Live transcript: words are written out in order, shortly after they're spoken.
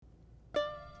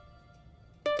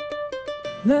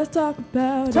Let's talk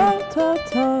about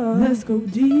talk. Let's go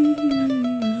deep.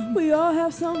 We all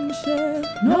have something to share.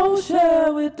 No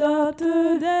share with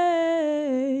Dr.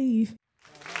 Dave.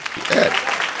 Ed,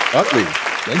 Utley,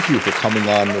 thank you for coming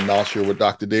on the Now Share with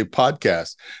Dr. Dave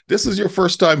podcast. This is your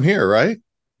first time here, right?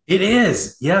 It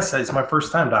is. Yes, it's my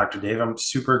first time, Dr. Dave. I'm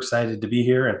super excited to be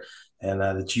here and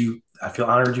I feel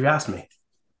honored you asked me.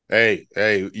 Hey,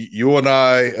 you and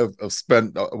I have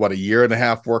spent, a year and a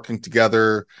half working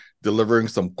together, delivering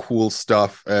some cool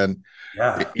stuff. And,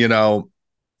 Yeah.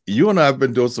 you and I have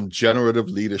been doing some generative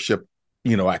leadership,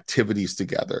 activities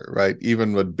together, right?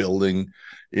 Even with building,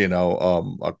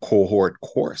 a cohort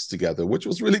course together, which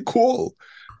was really cool.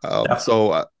 Yeah.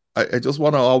 So I just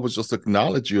want to always just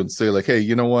acknowledge you and say, like, hey,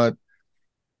 you know what?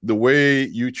 The way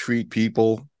you treat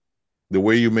people, the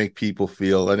way you make people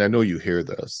feel, and I know you hear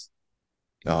this,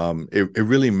 it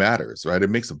really matters, right? It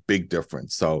makes a big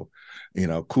difference. So,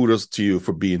 kudos to you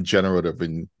for being generative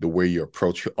in the way you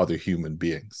approach other human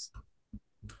beings.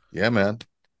 Yeah, man.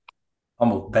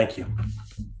 Humble. Thank you.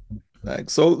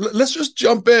 Thanks. So let's just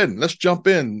jump in. Let's jump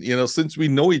in, since we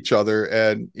know each other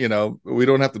and, we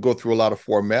don't have to go through a lot of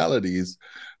formalities.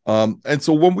 And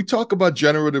so when we talk about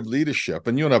generative leadership,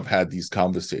 and you and I've had these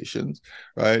conversations,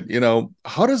 right?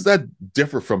 How does that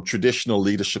differ from traditional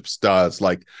leadership styles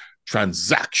like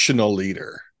transactional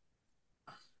leader?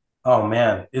 Oh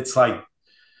man, it's like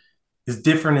as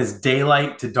different as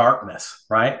daylight to darkness,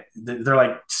 right? They're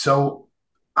like so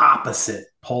opposite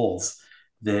poles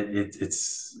that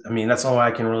it's. I mean, that's all I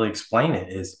can really explain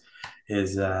it is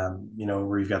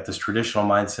where you've got this traditional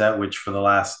mindset, which for the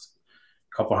last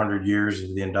couple hundred years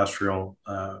of the industrial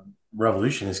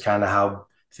revolution is kind of how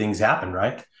things happened,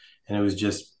 right? And it was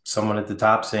just someone at the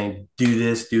top saying, "Do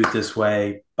this, do it this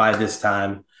way, by this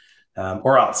time,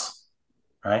 or else,"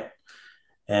 right?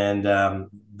 And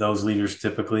those leaders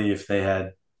typically, if they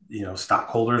had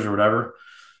stockholders or whatever,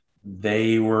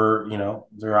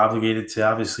 they're obligated to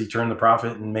obviously turn the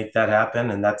profit and make that happen,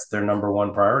 and that's their number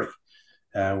one priority.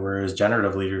 Whereas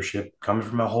generative leadership comes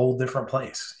from a whole different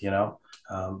place,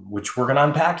 which we're going to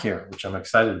unpack here, which I'm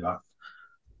excited about.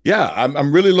 Yeah,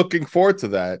 I'm really looking forward to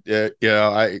that.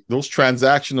 Those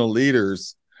transactional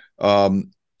leaders,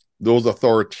 um, those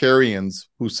authoritarians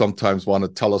who sometimes want to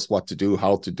tell us what to do,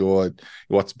 how to do it,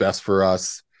 what's best for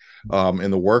us, in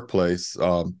the workplace,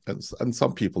 and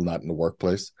some people not in the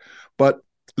workplace. But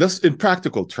let's, in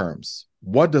practical terms,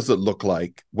 what does it look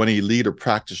like when a leader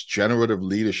practices generative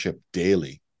leadership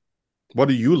daily? What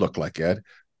do you look like, Ed?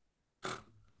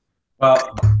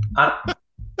 Well, I,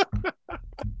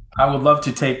 I would love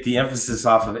to take the emphasis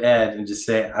off of Ed and just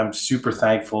say I'm super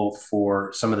thankful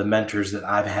for some of the mentors that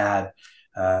I've had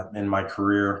in my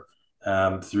career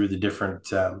through the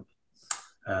different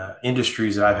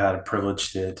industries that I've had a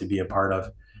privilege to be a part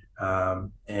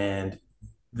of. And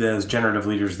those generative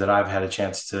leaders that I've had a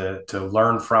chance to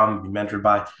learn from, be mentored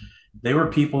by, they were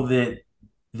people that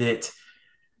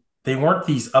they weren't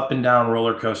these up and down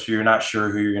roller coaster. You're not sure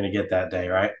who you're going to get that day,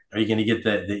 right? Are you going to get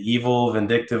the evil,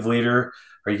 vindictive leader?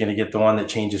 Are you going to get the one that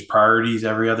changes priorities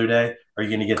every other day? Are you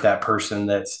going to get that person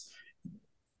that's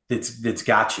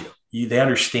got you? They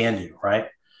understand you, right?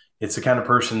 It's the kind of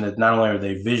person that not only are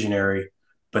they visionary,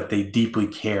 but they deeply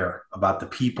care about the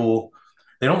people.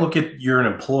 They don't look at you're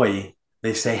an employee.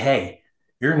 They say, hey,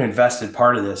 you're an invested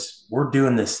part of this. We're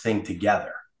doing this thing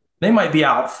together. They might be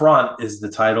out front is the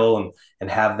title and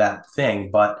have that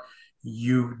thing, but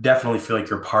you definitely feel like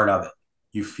you're part of it.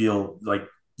 You feel like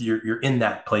you're in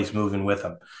that place moving with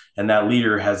them. And that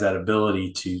leader has that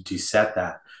ability to set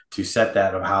that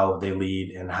of how they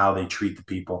lead and how they treat the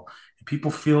people. And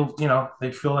people feel,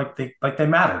 they feel like they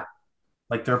matter,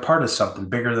 like they're a part of something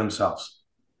bigger than themselves.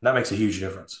 And that makes a huge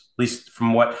difference, at least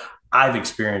from what I've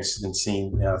experienced and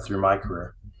seen through my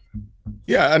career.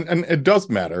 Yeah, and it does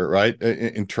matter, right?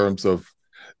 In terms of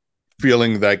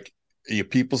feeling like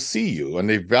people see you and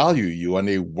they value you and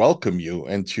they welcome you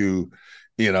into,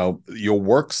 your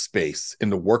workspace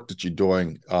in the work that you're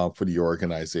doing for the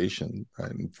organization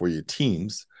and for your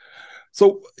teams.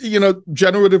 So,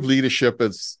 generative leadership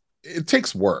it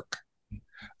takes work.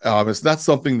 It's not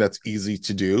something that's easy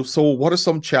to do. So, what are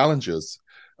some challenges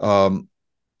um,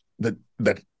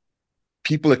 that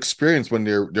people experience when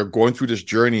they're going through this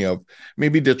journey of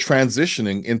maybe they're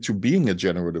transitioning into being a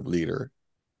generative leader?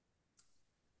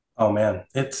 Oh man,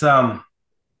 it's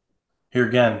here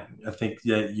again. I think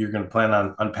that you're going to plan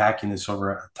on unpacking this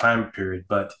over a time period,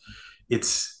 but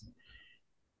it's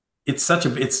it starts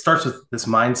with this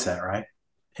mindset, right?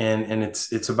 And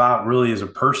it's about really as a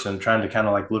person trying to kind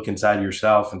of like look inside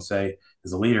yourself and say,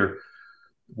 as a leader,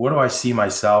 what do I see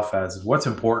myself as? What's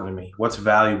important to me? What's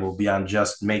valuable beyond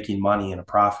just making money and a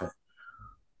profit?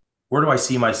 where do I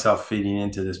see myself fitting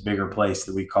into this bigger place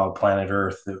that we call planet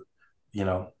Earth that,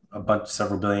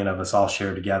 several billion of us all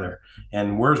share together?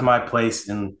 And where's my place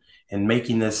in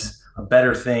making this a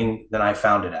better thing than I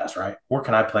found it as, right? Where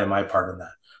can I play my part in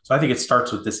that? So I think it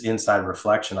starts with this inside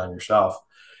reflection on yourself,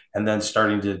 and then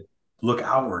starting to look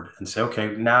outward and say,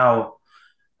 okay, now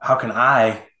how can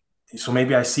so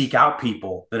maybe I seek out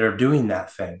people that are doing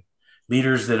that thing,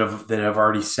 leaders that have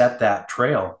already set that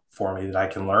trail for me that I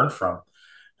can learn from.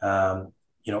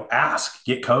 Ask,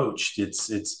 get coached.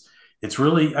 It's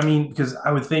really, I mean, because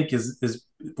I would think is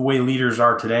the way leaders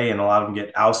are today, and a lot of them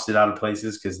get ousted out of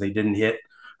places because they didn't hit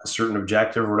a certain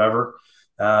objective or whatever.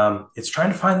 It's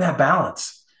trying to find that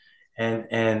balance.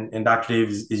 And Dr. Dave,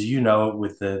 as you know,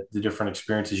 with the different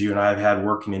experiences you and I have had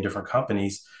working in different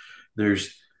companies,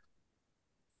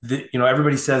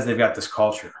 everybody says they've got this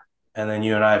culture. And then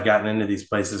you and I have gotten into these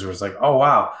places where it's like, oh,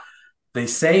 wow, they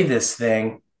say this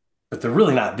thing, but they're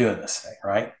really not doing this thing,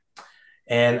 right?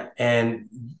 And in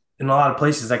a lot of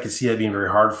places, I could see that being very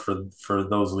hard for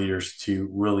those leaders to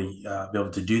really be able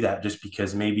to do that, just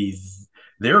because maybe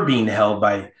they're being held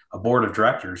by a board of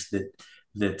directors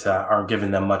that aren't giving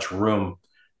them much room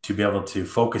to be able to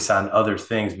focus on other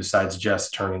things besides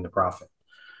just turning the profit.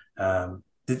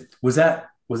 Was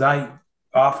I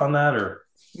off on that, or?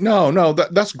 No,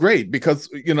 that's great, because,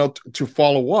 to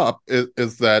follow up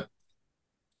is that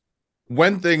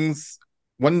when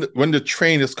the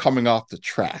train is coming off the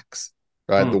tracks,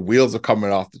 right? The wheels are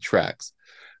coming off the tracks,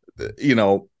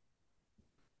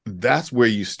 that's where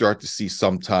you start to see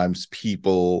sometimes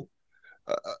people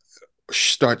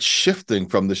start shifting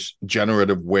from this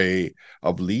generative way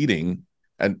of leading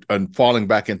and falling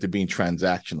back into being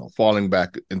transactional, falling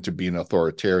back into being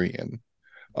authoritarian.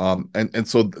 And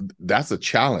so that's a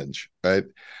challenge, right?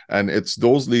 And it's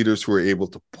those leaders who are able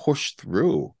to push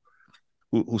through,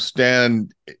 who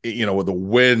stand, with the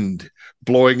wind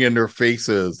blowing in their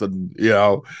faces, and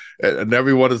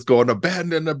everyone is going,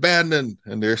 abandon,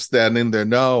 and they're standing there.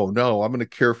 No, I'm going to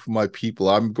care for my people.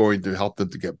 I'm going to help them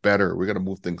to get better. We're going to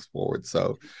move things forward.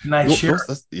 So, can I share?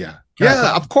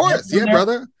 Of course,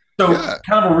 brother. So,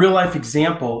 kind of a real life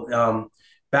example.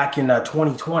 Back in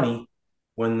 2020.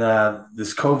 When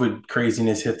this COVID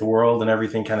craziness hit the world and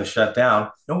everything kind of shut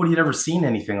down, nobody had ever seen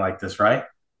anything like this, right?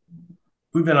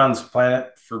 We've been on this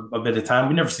planet for a bit of time.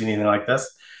 We've never seen anything like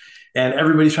this. And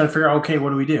everybody's trying to figure out, okay,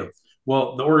 what do we do?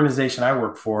 Well, the organization I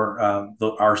work for,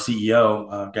 our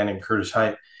CEO, a guy named Curtis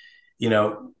Height,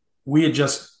 we had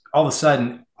just, all of a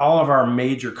sudden, all of our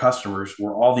major customers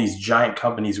were all these giant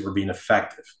companies that were being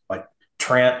effective, like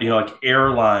like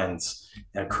airlines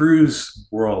and cruise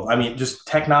world. I mean, just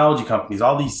technology companies,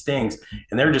 all these things,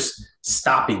 and they're just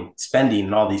stopping spending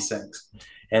and all these things.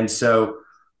 And so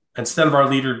instead of our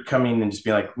leader coming and just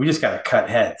being like, we just got to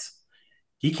cut heads,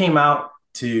 he came out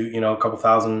to, a couple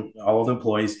thousand, all of the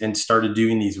employees, and started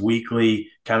doing these weekly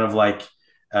kind of like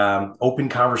open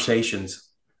conversations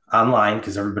online,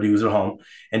 because everybody was at home,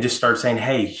 and just start saying,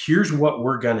 hey, here's what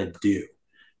we're going to do.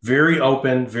 Very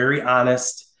open, very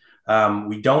honest.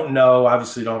 We don't know,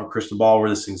 obviously don't have a crystal ball where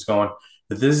this thing's going,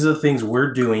 but this is the things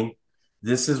we're doing.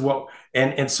 This is what,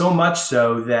 and so much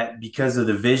so that because of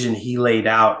the vision he laid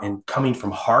out and coming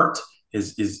from heart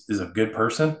is a good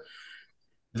person,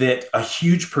 that a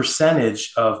huge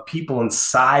percentage of people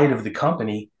inside of the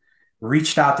company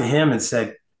reached out to him and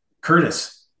said,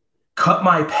 Curtis, cut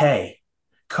my pay,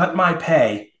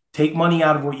 take money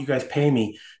out of what you guys pay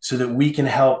me so that we can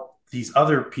help these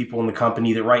other people in the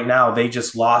company that right now they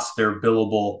just lost their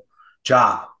billable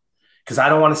job, because I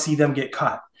don't want to see them get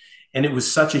cut. And it was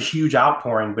such a huge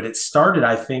outpouring, but it started,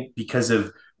 I think, because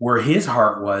of where his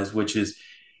heart was, which is,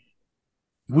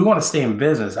 we want to stay in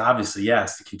business, obviously,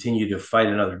 yes, to continue to fight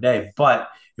another day, but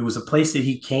it was a place that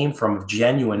he came from, of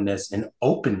genuineness and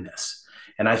openness.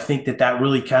 And I think that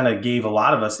really kind of gave a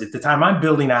lot of us, at the time I'm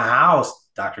building a house,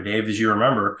 Dr. Dave, as you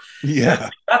remember,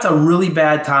 that's a really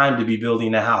bad time to be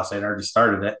building a house. I'd already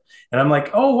started it. And I'm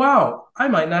like, oh, wow, I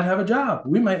might not have a job.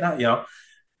 We might not,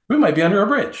 we might be under a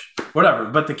bridge, whatever.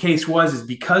 But the case is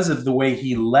because of the way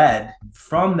he led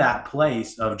from that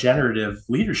place of generative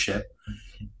leadership,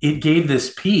 it gave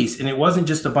this piece, and it wasn't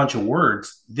just a bunch of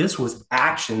words. This was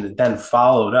action that then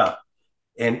followed up,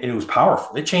 and it was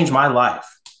powerful. It changed my life.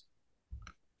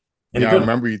 I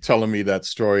remember you telling me that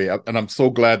story, and I'm so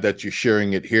glad that you're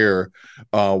sharing it here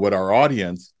with our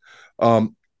audience.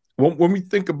 When we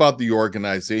think about the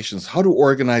organizations, how do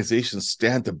organizations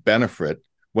stand to benefit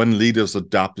when leaders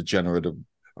adopt a generative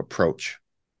approach?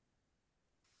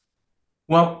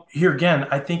 Well, here again,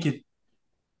 I think it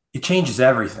changes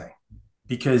everything,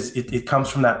 because it comes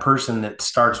from that person that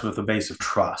starts with a base of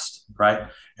trust, right?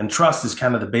 And trust is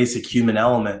kind of the basic human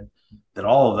element that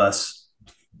all of us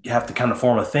have to kind of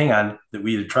form a thing on, that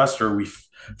we either trust or we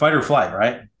fight or flight,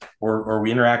 right? Or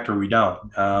we interact or we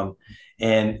don't.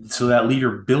 And so that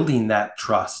leader building that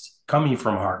trust, coming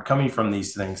from heart, coming from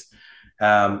these things,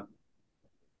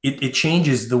 it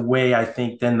changes the way, I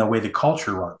think, then the way the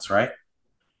culture runs, right?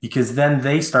 Because then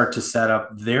they start to set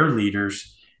up their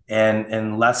leaders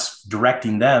and less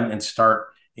directing them and start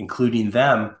including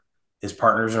them as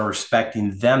partners and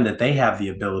respecting them, that they have the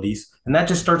abilities. And that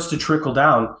just starts to trickle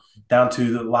down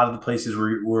to a lot of the places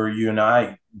where you and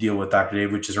I deal with, Dr.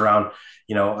 Dave, which is around,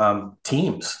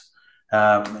 teams.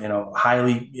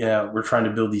 Highly, we're trying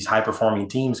to build these high performing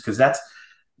teams, because that's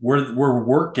where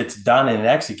work gets done and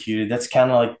executed. That's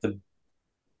kind of like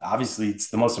obviously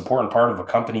it's the most important part of a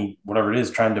company, whatever it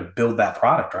is, trying to build that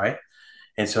product, right?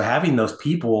 And so having those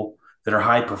people that are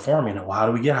high performing, well, how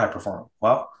do we get high performing?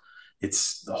 Well,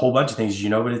 it's a whole bunch of things,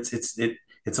 but it's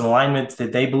an alignment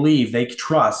that they believe, they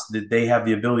trust that they have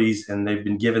the abilities and they've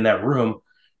been given that room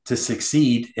to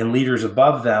succeed, and leaders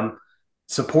above them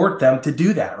support them to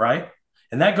do that, right?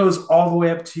 And that goes all the way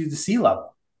up to the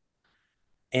C-level.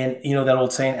 And, that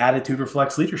old saying, attitude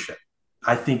reflects leadership.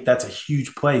 I think that's a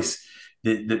huge place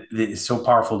that is so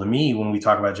powerful to me when we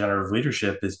talk about generative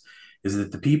leadership, is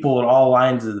that the people at all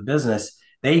lines of the business,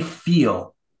 they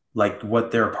feel like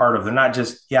what they're a part of. They're not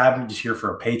just, I'm just here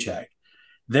for a paycheck.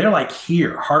 They're like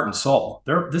here, heart and soul.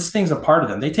 This thing's a part of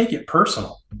them. They take it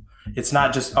personal. It's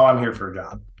not just, I'm here for a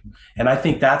job. And I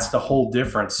think that's the whole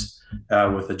difference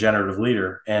with a generative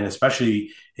leader. And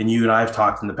especially, and you and I have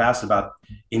talked in the past about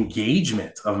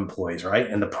engagement of employees, right?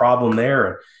 And the problem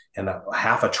there, and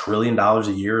 $500 billion a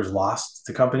year is lost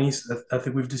to companies, I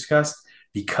think we've discussed,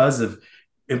 because of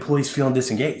employees feeling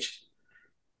disengaged.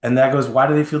 And that goes, why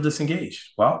do they feel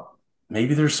disengaged? Well,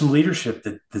 maybe there's some leadership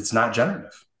that's not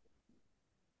generative.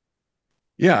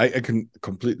 Yeah, I can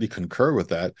completely concur with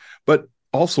that. But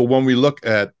also, when we look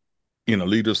at,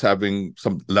 leaders having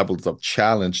some levels of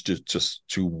challenge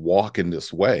to walk in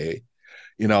this way,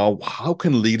 how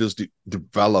can leaders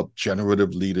develop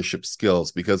generative leadership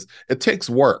skills? Because it takes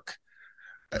work.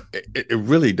 It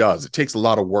really does. It takes a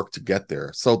lot of work to get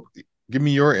there. So give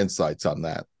me your insights on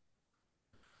that.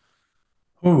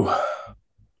 Ooh,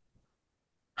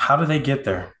 how do they get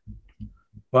there?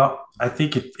 Well, I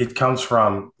think it comes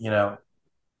from,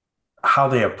 how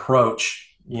they approach,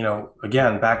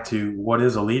 again, back to what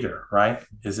is a leader, right?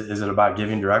 Is it about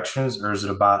giving directions, or is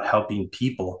it about helping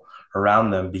people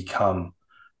around them become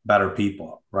better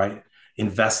people, right?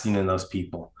 Investing in those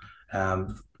people,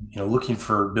 looking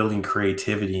for building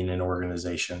creativity in an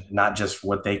organization, not just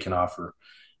what they can offer.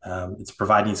 It's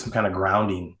providing some kind of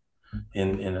grounding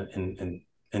in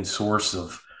source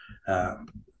of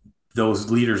those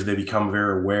leaders. They become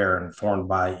very aware and informed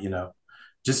by,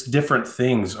 just different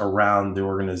things around the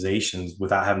organizations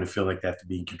without having to feel like they have to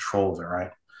be in control of it, right?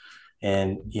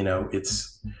 And,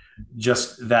 it's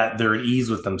just that they're at ease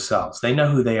with themselves. They know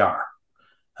who they are.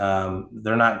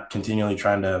 They're not continually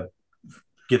trying to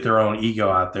get their own ego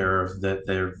out there that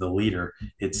they're the leader.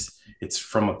 It's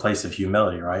from a place of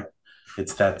humility, right?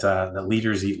 It's that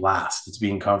leaders eat last. It's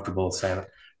being comfortable saying,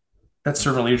 that's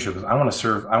servant leadership. I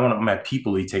want my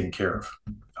people to be taken care of.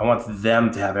 I want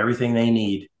them to have everything they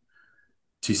need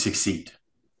to succeed,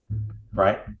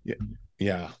 right?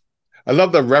 Yeah. I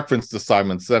love the reference to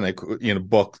Simon Sinek,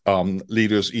 book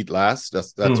Leaders Eat Last.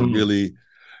 That's a really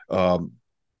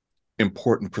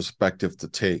important perspective to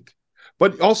take.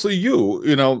 But also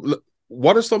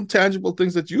what are some tangible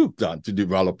things that you've done to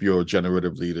develop your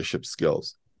generative leadership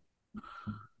skills?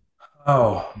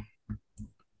 Oh,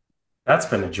 that's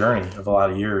been a journey of a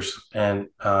lot of years. And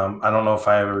I don't know if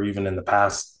I ever, even in the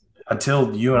past,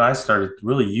 until you and I started,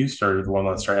 really, you started the one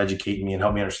that started educating me and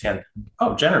helped me understand,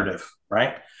 generative,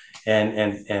 right?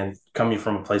 And coming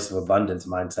from a place of abundance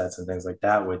mindsets and things like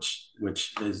that, which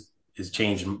is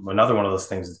changed. Another one of those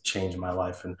things that's changed my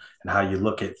life and how you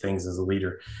look at things as a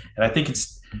leader. And I think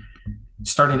it's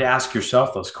starting to ask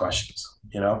yourself those questions.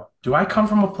 Do I come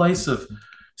from a place of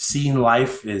seeing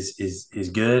life is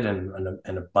good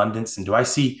and abundance? And do I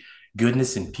see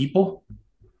goodness in people?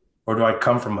 Or do I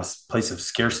come from a place of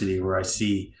scarcity where I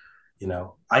see,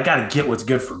 I got to get what's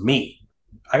good for me.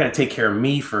 I got to take care of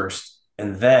me first,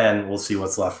 and then we'll see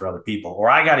what's left for other people. Or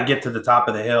I got to get to the top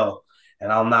of the hill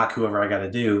and I'll knock whoever I got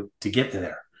to do to get to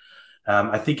there.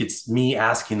 I think it's me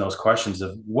asking those questions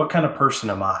of what kind of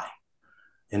person am I?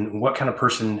 And what kind of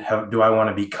person do I want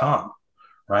to become?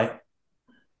 Right.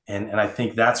 And I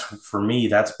think that's, for me,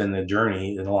 that's been the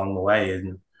journey along the way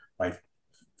in my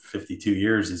 52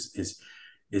 years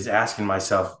is asking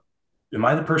myself, am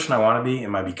I the person I want to be?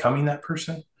 Am I becoming that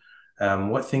person?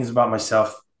 What things about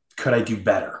myself could I do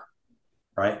better?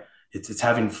 Right. it's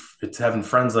having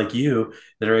friends like you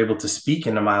that are able to speak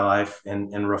into my life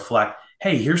and reflect,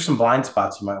 hey, here's some blind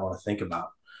spots you might want to think about,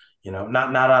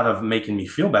 not out of making me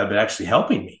feel bad, but actually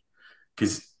helping me.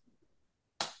 Because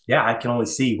yeah, I can only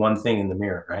see one thing in the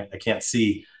mirror, right?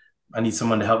 I need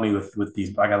someone to help me with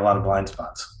these. I got a lot of blind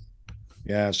spots.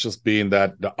 Yeah, it's just being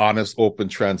the honest, open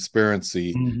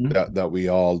transparency Mm-hmm. that we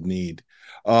all need.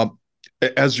 Um,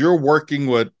 as you're working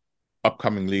with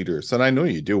upcoming leaders, and I know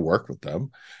you do work with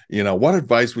them, what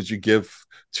advice would you give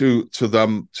to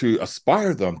them to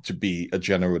aspire them to be a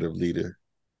generative leader?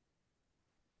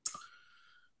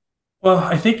 Well,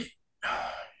 I think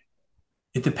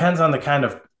it depends on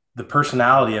the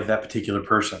personality of that particular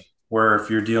person. Where if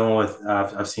you're dealing with,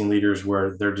 I've seen leaders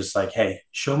where they're just like, hey,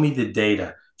 show me the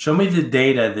data. Show me the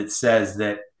data that says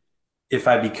that if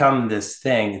I become this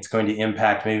thing, it's going to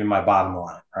impact maybe my bottom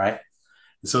line, right?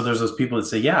 So there's those people that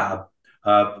say, yeah,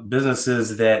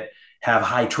 businesses that have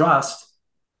high trust,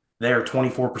 they're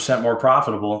 24% more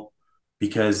profitable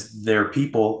because their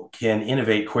people can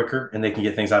innovate quicker and they can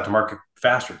get things out to market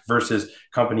faster versus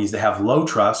companies that have low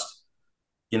trust,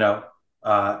 you know,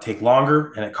 take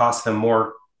longer and it costs them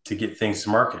more to get things to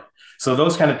market. So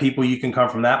those kind of people, you can come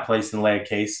from that place and lay a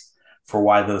case for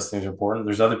why those things are important.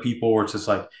 There's other people where it's just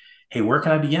like, hey, where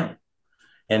can I begin?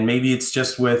 And maybe it's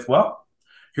just with, well,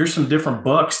 here's some different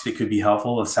books that could be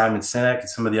helpful of Simon Sinek and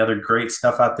some of the other great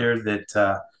stuff out there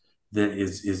that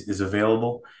is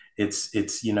available. It's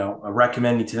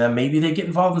recommending to them. Maybe they get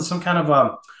involved in some kind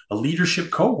of a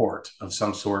leadership cohort of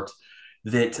some sort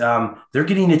that they're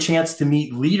getting a chance to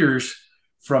meet leaders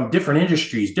from different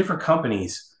industries, different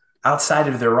companies outside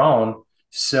of their own.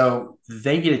 So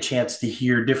they get a chance to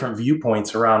hear different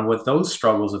viewpoints around what those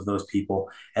struggles of those people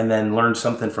and then learn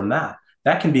something from that.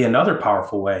 That can be another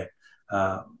powerful way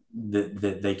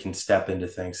that they can step into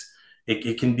things.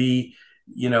 It can be,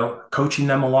 coaching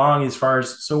them along as far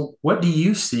as, so what do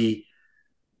you see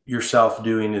yourself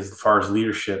doing as far as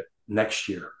leadership next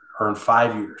year or in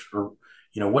 5 years? Or,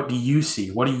 what do you see?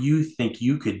 What do you think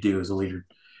you could do as a leader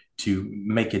to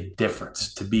make a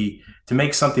difference, to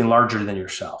make something larger than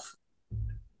yourself,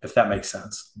 if that makes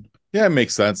sense? Yeah, it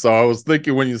makes sense. So I was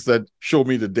thinking when you said show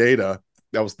me the data,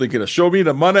 I was thinking of show me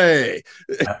the money.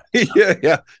 Yeah,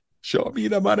 yeah. Show me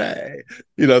the money.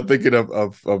 Thinking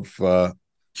of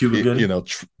Cuba Gooding.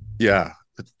 Yeah,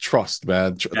 trust,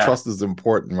 man. Yeah. Trust is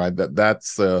important, right?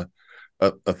 That's a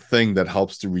thing that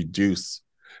helps to reduce,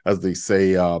 as they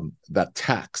say, that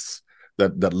tax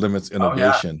that limits Oh yeah.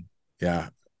 innovation. Yeah.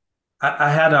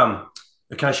 I had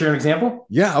can I share an example?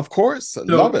 Yeah, of course. I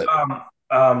love So it.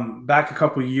 back a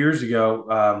couple of years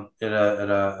ago, at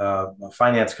a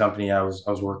finance company, I was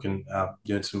working,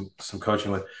 doing some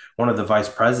coaching with one of the vice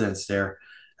presidents there,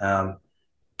 um,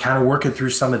 kind of working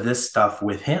through some of this stuff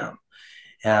with him.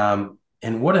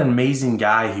 And what an amazing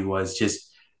guy he was. Just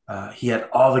he had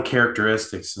all the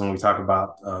characteristics when we talk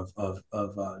about of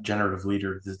generative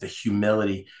leader, the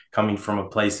humility coming from a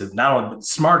place of not only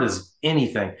smart as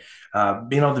anything,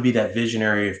 being able to be that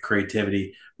visionary of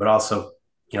creativity, but also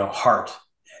heart,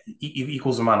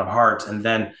 equals amount of heart, and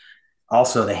then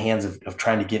also the hands of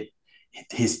trying to get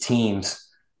his teams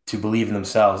to believe in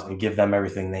themselves and give them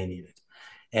everything they needed.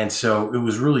 And so it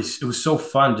was so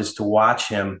fun just to watch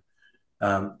him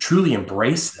truly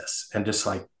embrace this and just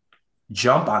like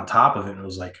jump on top of it. And it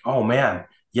was like, oh man,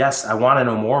 yes, I want to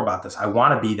know more about this. I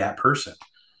want to be that person,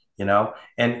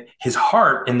 and his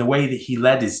heart and the way that he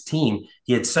led his team,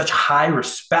 he had such high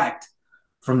respect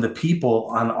from the people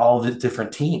on all the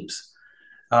different teams,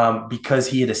 because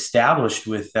he had established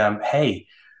with them, hey,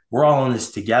 we're all in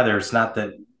this together. It's not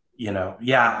that,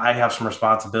 yeah, I have some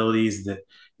responsibilities that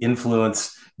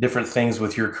influence different things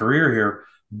with your career here,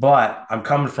 but I'm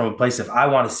coming from a place of I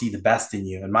want to see the best in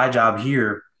you. And my job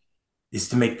here is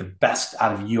to make the best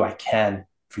out of you I can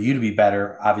for you to be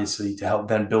better, obviously, to help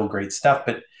them build great stuff,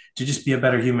 but to just be a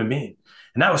better human being.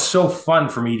 And that was so fun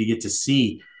for me to get to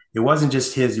see. It wasn't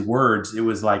just his words, it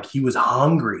was like he was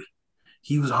hungry.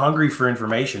 He was hungry for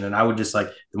information. And I would just like,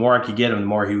 the more I could get him, the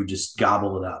more he would just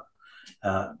gobble it up.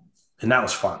 And that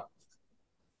was fun.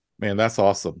 Man, that's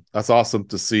awesome. That's awesome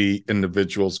to see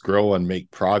individuals grow and make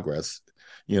progress,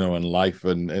 in life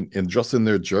and just in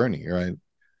their journey, right?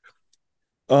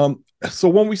 So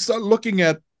when we start looking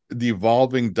at the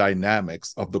evolving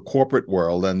dynamics of the corporate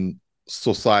world and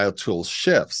societal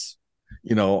shifts,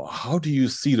 how do you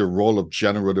see the role of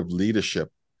generative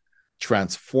leadership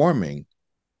transforming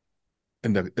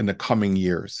in the coming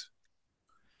years?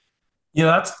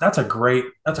 That's a great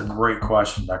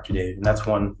question, Dr. Dave, and that's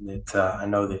one that I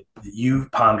know that you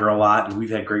ponder a lot, and we've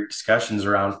had great discussions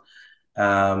around.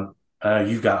 I know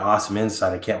you've got awesome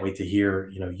insight. I can't wait to hear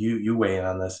you weigh in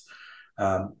on this.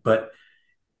 But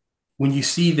when you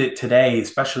see that today,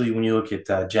 especially when you look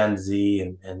at Gen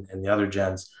Z and the other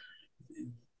gens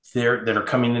that are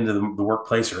coming into the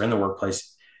workplace or in the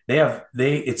workplace,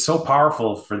 it's so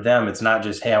powerful for them. It's not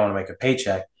just, hey, I want to make a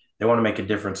paycheck. They want to make a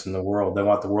difference in the world. They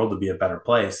want the world to be a better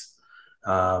place.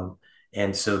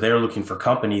 And so they're looking for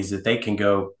companies that they can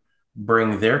go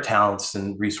bring their talents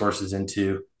and resources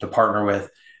into to partner with,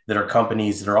 that are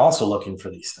companies that are also looking for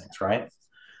these things, right?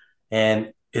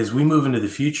 And as we move into the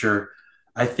future,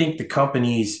 I think the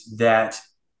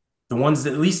ones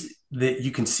that at least that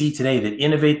you can see today that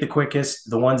innovate the quickest,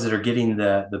 the ones that are getting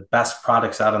the best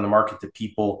products out on the market that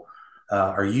people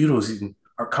are using,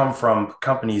 come from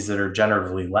companies that are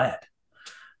generatively led.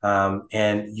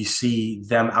 And you see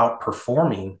them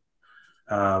outperforming.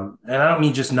 And I don't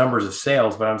mean just numbers of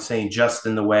sales, but I'm saying just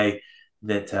in the way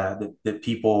that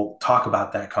people talk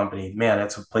about that company. Man,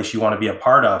 that's a place you want to be a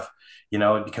part of.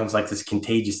 It becomes like this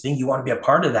contagious thing. You want to be a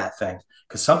part of that thing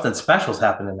because something special is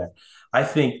happening there. I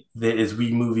think that as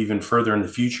we move even further in the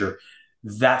future,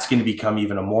 that's going to become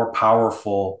even a more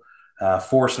powerful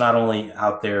force, not only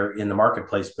out there in the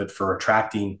marketplace, but for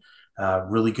attracting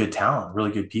really good talent,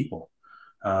 really good people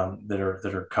that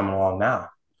are coming along now.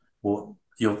 Well,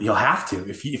 you'll have to,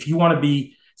 if you want to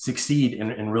succeed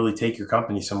and really take your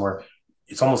company somewhere.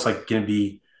 It's almost like going to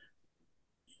be,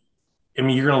 I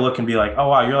mean, you're going to look and be like, oh,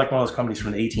 wow, you're like one of those companies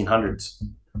from the 1800s,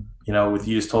 with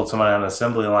you just told someone on an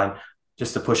assembly line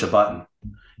just to push a button.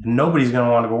 And nobody's going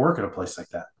to want to go work at a place like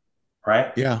that,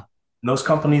 right? Yeah. And those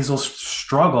companies will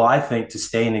struggle, I think, to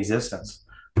stay in existence.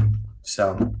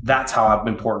 So that's how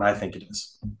important I think it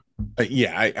is.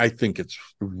 Yeah, I think it's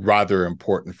rather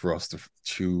important for us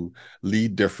to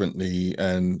lead differently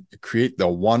and create the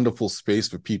wonderful space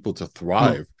for people to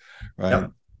thrive, right?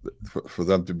 Yep. For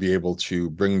them to be able to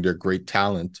bring their great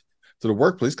talent to the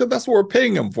workplace, because that's what we're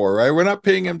paying them for, right? We're not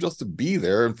paying them just to be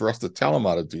there and for us to tell them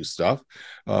how to do stuff.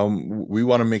 We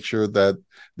want to make sure that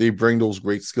they bring those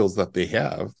great skills that they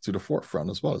have to the forefront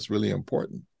as well. It's really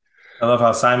important. I love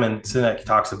how Simon Sinek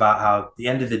talks about how at the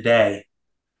end of the day,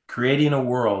 creating a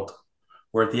world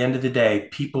where at the end of the day,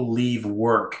 people leave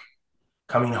work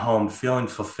coming home feeling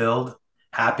fulfilled,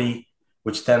 happy,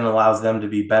 which then allows them to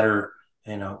be better,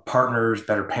 partners,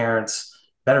 better parents,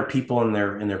 better people in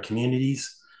their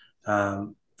communities,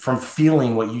 from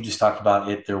feeling what you just talked about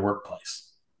at their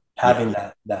workplace, having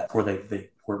that where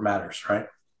where it matters, right?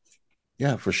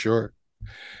 Yeah, for sure.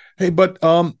 Hey, but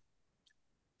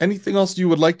anything else you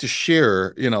would like to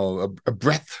share? A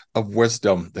breadth of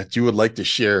wisdom that you would like to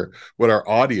share with our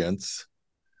audience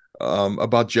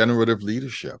about generative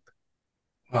leadership?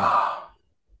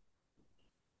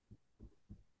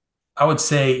 I would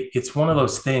say it's one of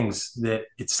those things that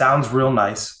it sounds real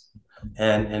nice.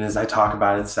 And as I talk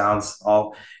about it, it sounds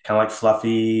all kind of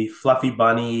like fluffy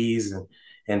bunnies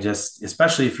and just,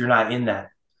 especially if you're not in that.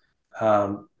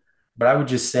 But I would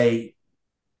just say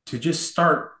to just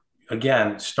start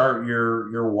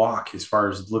your walk as far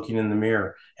as looking in the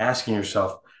mirror, asking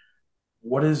yourself,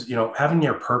 what is, having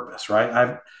your purpose,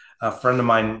 right? A friend of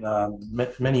mine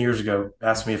many years ago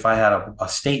asked me if I had a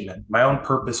statement, my own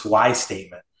purpose, why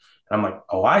statement. And I'm like,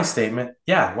 a why statement?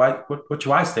 Yeah. Why? What's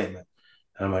your why statement?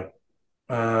 And I'm like,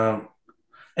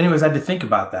 anyways, I had to think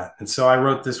about that. And so I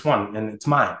wrote this one, and it's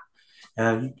mine.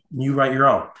 And you write your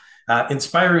own.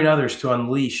 Inspiring others to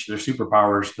unleash their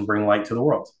superpowers and bring light to the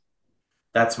world.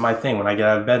 That's my thing. When I get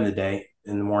out of bed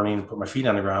in the morning and put my feet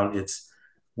on the ground, it's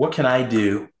what can I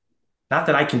do? Not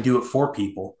that I can do it for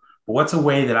people, but what's a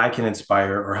way that I can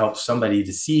inspire or help somebody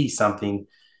to see something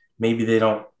maybe they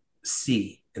don't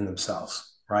see in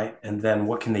themselves, right? And then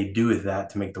what can they do with that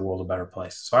to make the world a better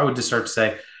place? So I would just start to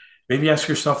say, maybe ask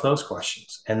yourself those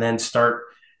questions and then start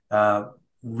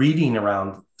reading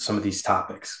around some of these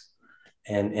topics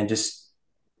and just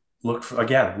look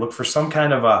for some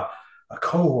kind of a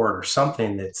cohort or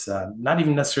something that's not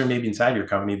even necessarily maybe inside your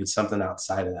company, but something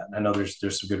outside of that. I know there's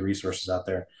some good resources out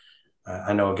there.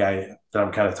 I know a guy that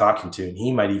I'm kind of talking to, and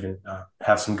he might even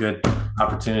have some good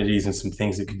opportunities and some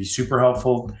things that could be super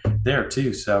helpful there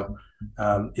too. So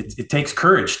it takes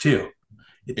courage too.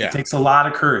 It takes a lot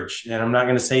of courage, and I'm not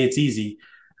going to say it's easy.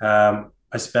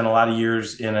 I spent a lot of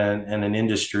years in an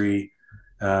industry,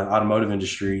 automotive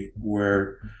industry,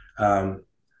 where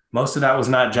most of that was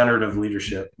not generative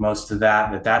leadership. Most of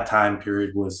that at that time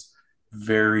period was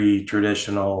very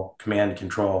traditional command and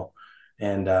control.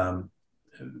 And,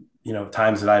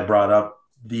 times that I brought up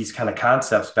these kind of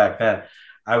concepts back then,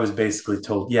 I was basically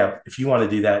told, yeah, if you want to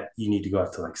do that, you need to go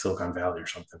out to like Silicon Valley or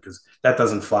something, because that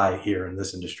doesn't fly here in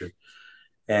this industry.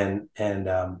 And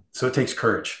so it takes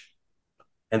courage.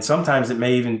 And sometimes it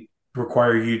may even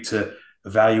require you to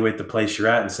evaluate the place you're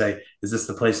at and say, is this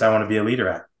the place I want to be a leader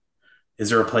at? Is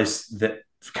there a place that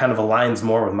kind of aligns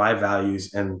more with my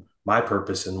values and my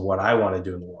purpose and what I want to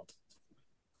do in the world?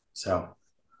 So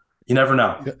you never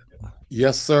know.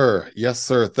 Yes, sir. Yes,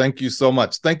 sir. Thank you so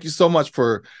much. Thank you so much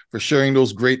for sharing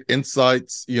those great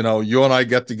insights. You know, you and I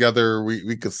get together,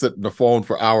 we could sit on the phone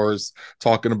for hours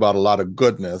talking about a lot of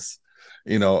goodness,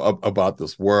 you know, about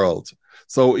this world.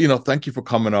 So, you know, thank you for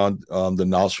coming on the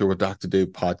Knowledge Share with Dr.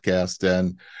 Dave podcast.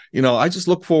 And, you know, I just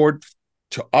look forward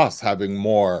to us having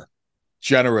more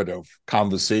generative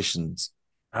conversations.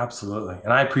 Absolutely.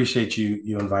 And I appreciate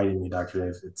you inviting me, Dr.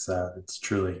 Dave. It's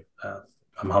truly,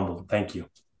 I'm humbled. Thank you.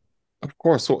 Of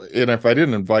course. And if I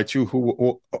didn't invite you,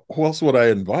 who else would I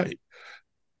invite?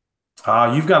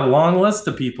 You've got a long list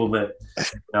of people that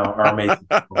are amazing.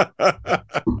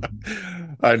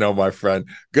 I know, my friend.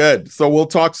 Good. So we'll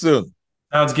talk soon.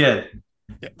 Sounds good.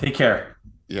 Yeah. Take care.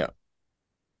 Yeah.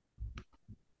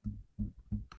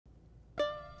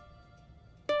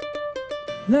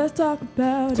 Let's talk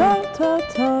about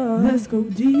talk. Let's go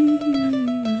deep.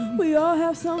 We all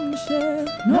have something to share.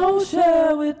 No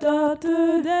share with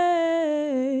Dr.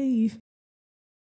 Dave.